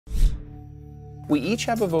We each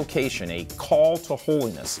have a vocation, a call to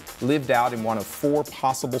holiness, lived out in one of four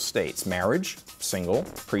possible states: marriage, single,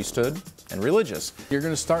 priesthood, and religious. You're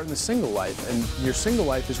going to start in the single life, and your single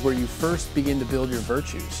life is where you first begin to build your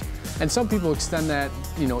virtues. And some people extend that,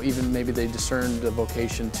 even maybe they discerned a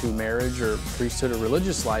vocation to marriage or priesthood or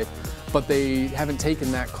religious life, but they haven't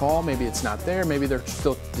taken that call. Maybe it's not there, maybe they're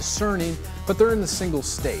still discerning, but they're in the single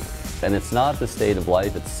state. And it's not the state of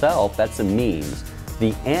life itself, that's a means.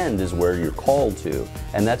 The end is where you're called to,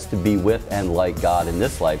 and that's to be with and like God in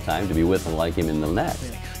this lifetime, to be with and like Him in the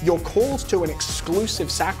next. You're called to an exclusive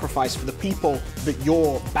sacrifice for the people that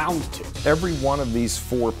you're bound to. Every one of these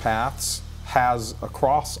four paths has a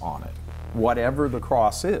cross on it, whatever the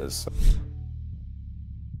cross is.